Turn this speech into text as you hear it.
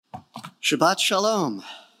Shabbat Shalom.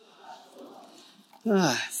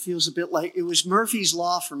 Feels a bit like it was Murphy's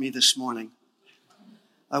Law for me this morning.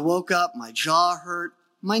 I woke up, my jaw hurt,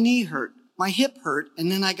 my knee hurt, my hip hurt,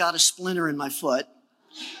 and then I got a splinter in my foot.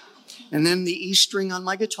 And then the E string on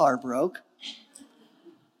my guitar broke.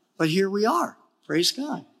 But here we are. Praise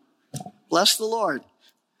God. Bless the Lord.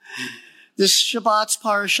 This Shabbat's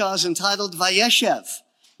parashah is entitled Vayeshev,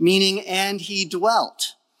 meaning and he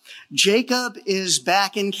dwelt. Jacob is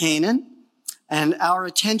back in Canaan, and our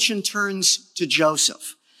attention turns to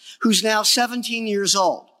Joseph, who's now 17 years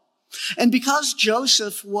old. And because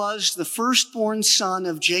Joseph was the firstborn son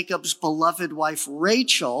of Jacob's beloved wife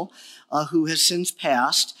Rachel, who has since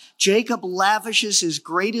passed, Jacob lavishes his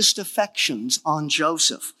greatest affections on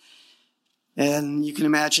Joseph. And you can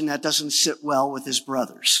imagine that doesn't sit well with his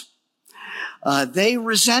brothers. They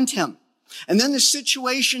resent him. And then the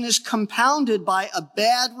situation is compounded by a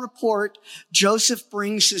bad report Joseph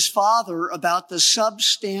brings his father about the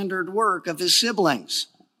substandard work of his siblings.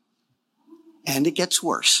 And it gets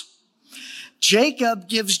worse. Jacob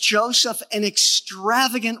gives Joseph an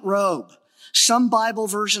extravagant robe. Some Bible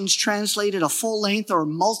versions translated a full-length or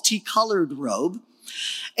multicolored robe.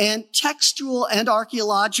 And textual and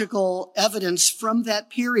archaeological evidence from that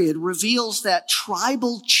period reveals that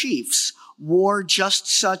tribal chiefs wore just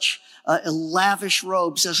such lavish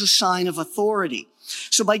robes as a sign of authority.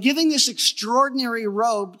 So by giving this extraordinary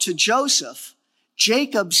robe to Joseph,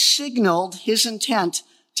 Jacob signaled his intent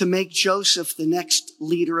to make Joseph the next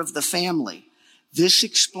leader of the family. This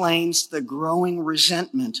explains the growing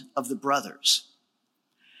resentment of the brothers.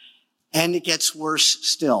 And it gets worse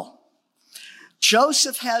still.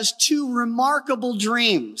 Joseph has two remarkable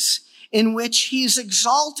dreams in which he is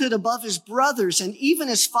exalted above his brothers and even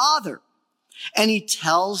his father. And he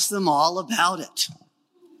tells them all about it.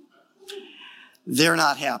 They're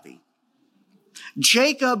not happy.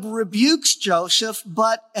 Jacob rebukes Joseph,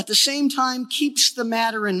 but at the same time keeps the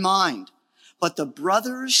matter in mind. But the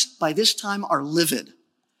brothers, by this time, are livid.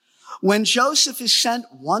 When Joseph is sent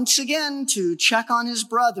once again to check on his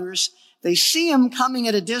brothers, they see him coming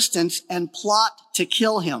at a distance and plot to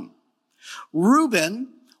kill him.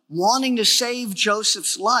 Reuben, wanting to save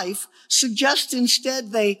Joseph's life, suggests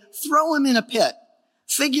instead they throw him in a pit,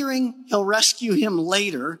 figuring he'll rescue him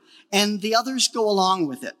later, and the others go along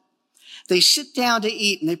with it. They sit down to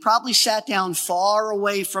eat, and they probably sat down far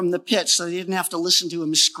away from the pit so they didn't have to listen to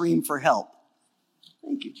him scream for help.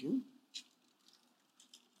 Thank you, June.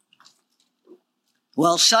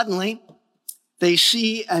 Well, suddenly, they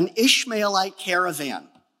see an Ishmaelite caravan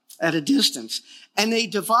at a distance, and they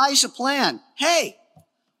devise a plan. Hey,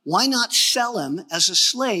 why not sell him as a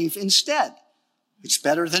slave instead? It's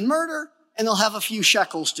better than murder, and they'll have a few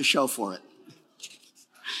shekels to show for it.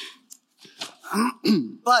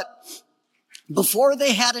 But before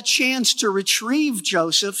they had a chance to retrieve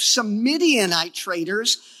Joseph, some Midianite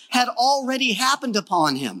traders had already happened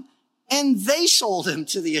upon him, and they sold him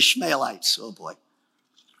to the Ishmaelites. Oh boy.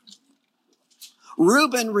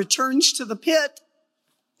 Reuben returns to the pit,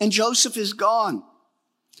 and Joseph is gone.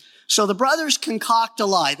 So the brothers concoct a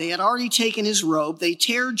lie. They had already taken his robe. They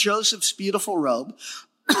tear Joseph's beautiful robe.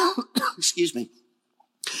 Excuse me.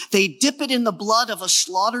 They dip it in the blood of a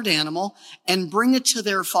slaughtered animal and bring it to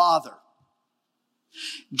their father.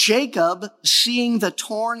 Jacob, seeing the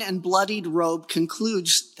torn and bloodied robe,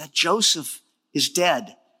 concludes that Joseph is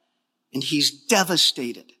dead, and he's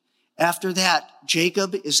devastated. After that,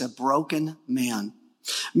 Jacob is a broken man.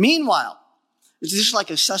 Meanwhile, it's just like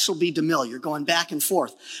a Cecil B. DeMille. You're going back and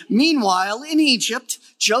forth. Meanwhile, in Egypt,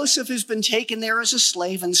 Joseph has been taken there as a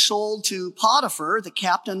slave and sold to Potiphar, the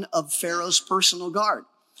captain of Pharaoh's personal guard.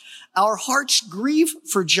 Our hearts grieve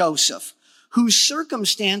for Joseph, whose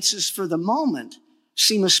circumstances for the moment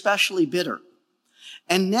seem especially bitter.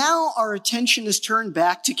 And now our attention is turned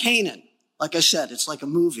back to Canaan. Like I said, it's like a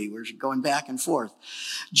movie. We're going back and forth.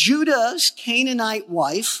 Judah's Canaanite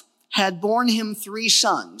wife had borne him 3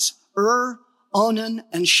 sons, Onan,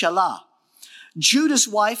 and Shelah. Judah's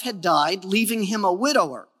wife had died, leaving him a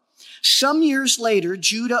widower. Some years later,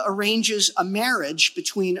 Judah arranges a marriage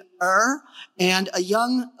between and a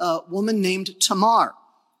young woman named Tamar.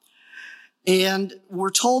 And we're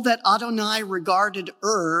told that Adonai regarded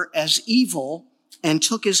as evil and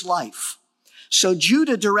took his life. So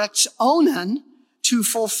Judah directs Onan to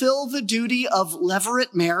fulfill the duty of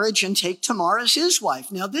levirate marriage and take Tamar as his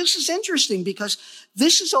wife. Now, this is interesting because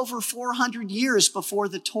this is over 400 years before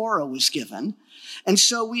the Torah was given. And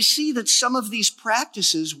so we see that some of these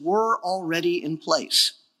practices were already in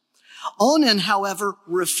place. Onan, however,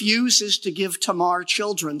 refuses to give Tamar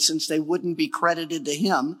children since they wouldn't be credited to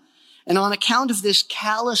him. And on account of this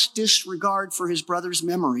callous disregard for his brother's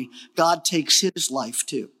memory, God takes his life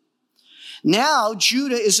too. Now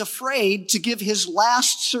Judah is afraid to give his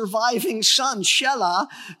last surviving son, Shelah,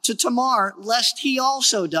 to Tamar, lest he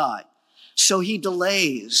also die. So he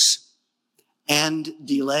delays and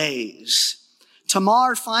delays.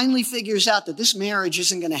 Tamar finally figures out that this marriage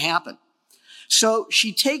isn't going to happen. So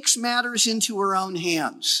she takes matters into her own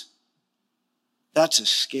hands. That's a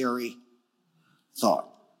scary thought.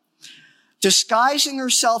 Disguising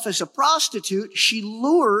herself as a prostitute, she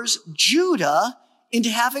lures Judah into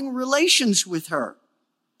having relations with her.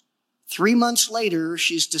 3 months later,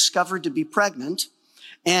 she's discovered to be pregnant,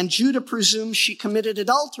 and Judah presumes she committed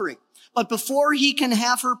adultery. But before he can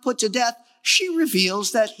have her put to death, she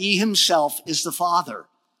reveals that he himself is the father.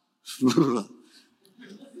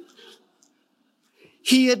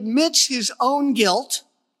 He admits his own guilt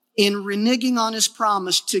in reneging on his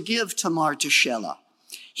promise to give Tamar to Shelah.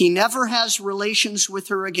 He never has relations with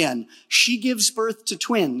her again. She gives birth to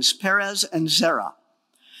twins, Perez and Zerah.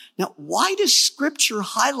 Now, why does Scripture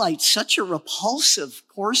highlight such a repulsive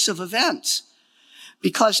course of events?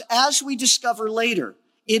 Because as we discover later,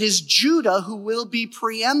 it is Judah who will be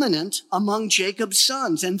preeminent among Jacob's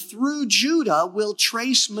sons, and through Judah will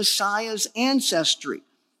trace Messiah's ancestry.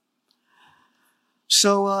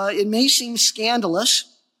 So it may seem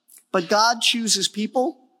scandalous, but God chooses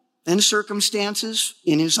people and circumstances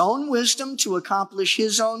in his own wisdom to accomplish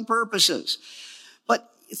his own purposes. But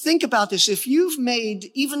think about this. If you've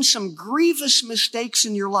made even some grievous mistakes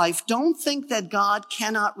in your life, don't think that God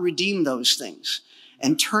cannot redeem those things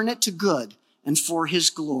and turn it to good and for his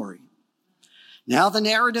glory. Now the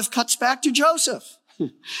narrative cuts back to Joseph,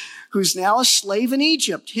 who's now a slave in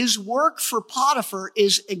Egypt. His work for Potiphar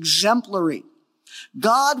is exemplary.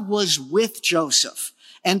 God was with Joseph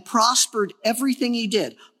and prospered everything he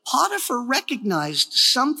did. Potiphar recognized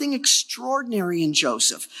something extraordinary in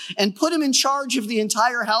Joseph and put him in charge of the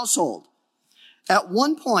entire household. At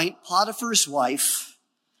one point, Potiphar's wife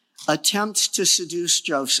attempts to seduce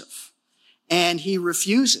Joseph, and he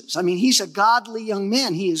refuses. I mean, he's a godly young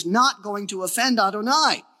man. He is not going to offend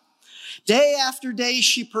Adonai. Day after day,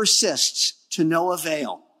 she persists to no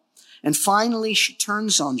avail. And finally, she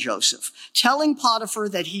turns on Joseph, telling Potiphar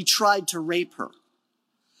that he tried to rape her.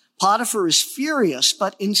 Potiphar is furious,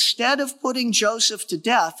 but instead of putting Joseph to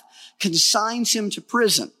death, consigns him to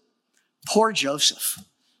prison. Poor Joseph.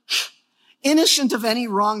 Innocent of any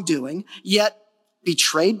wrongdoing, yet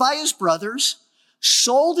betrayed by his brothers,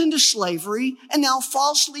 sold into slavery, and now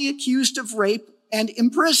falsely accused of rape and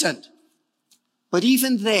imprisoned. But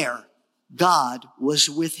even there, God was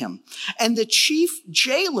with him. And the chief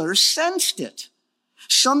jailer sensed it.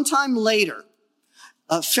 Sometime later,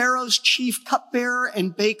 Pharaoh's chief cupbearer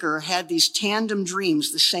and baker had these tandem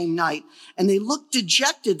dreams the same night, and they looked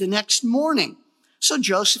dejected the next morning. So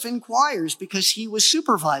Joseph inquires because he was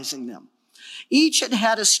supervising them. Each had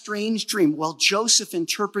had a strange dream. Well, Joseph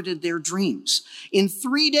interpreted their dreams. In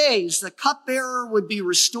 3 days, the cupbearer would be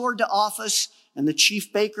restored to office, and the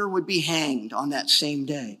chief baker would be hanged on that same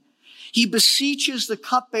day. He beseeches the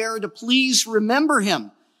cupbearer to please remember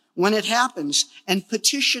him when it happens and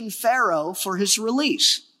petition Pharaoh for his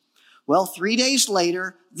release. Well, 3 days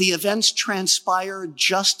later, the events transpire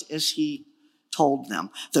just as he told them.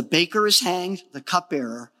 The baker is hanged, the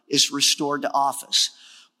cupbearer is restored to office.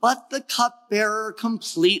 But the cupbearer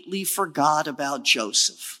completely forgot about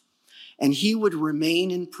Joseph, and he would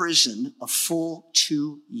remain in prison a full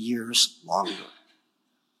 2 years longer.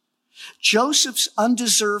 Joseph's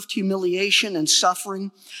undeserved humiliation and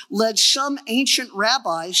suffering led some ancient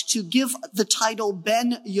rabbis to give the title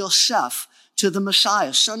Ben Yosef to the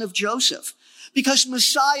Messiah, son of Joseph, because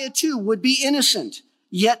Messiah too would be innocent,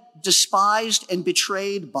 yet despised and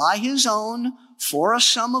betrayed by his own for a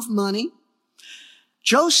sum of money.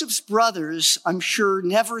 Joseph's brothers, I'm sure,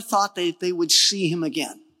 never thought that they would see him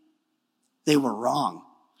again. They were wrong.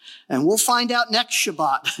 And we'll find out next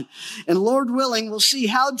Shabbat. And Lord willing, we'll see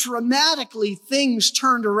how dramatically things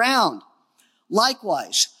turned around.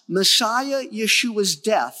 Likewise, Messiah Yeshua's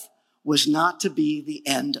death was not to be the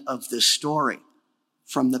end of this story.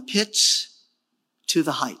 From the pits to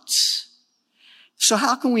the heights. So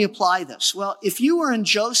how can we apply this? Well, if you were in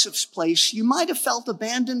Joseph's place, you might have felt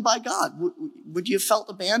abandoned by God. Would you have felt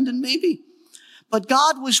abandoned? Maybe. But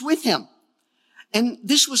God was with him. And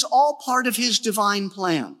this was all part of his divine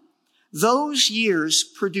plan. Those years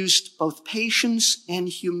produced both patience and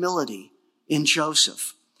humility in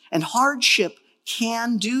Joseph. And hardship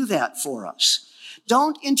can do that for us.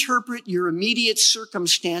 Don't interpret your immediate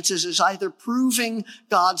circumstances as either proving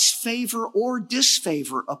God's favor or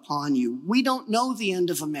disfavor upon you. We don't know the end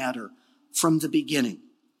of a matter from the beginning.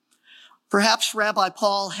 Perhaps Rabbi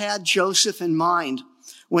Paul had Joseph in mind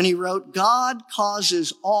when he wrote, God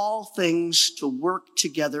causes all things to work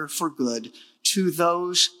together for good to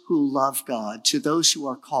those who love God, to those who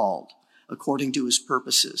are called according to his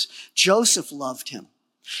purposes. Joseph loved him.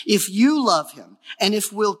 If you love him, and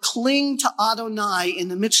if we'll cling to Adonai in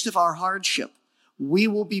the midst of our hardship, we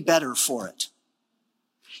will be better for it.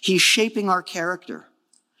 He's shaping our character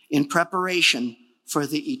in preparation for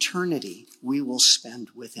the eternity we will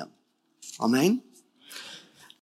spend with him. Amen.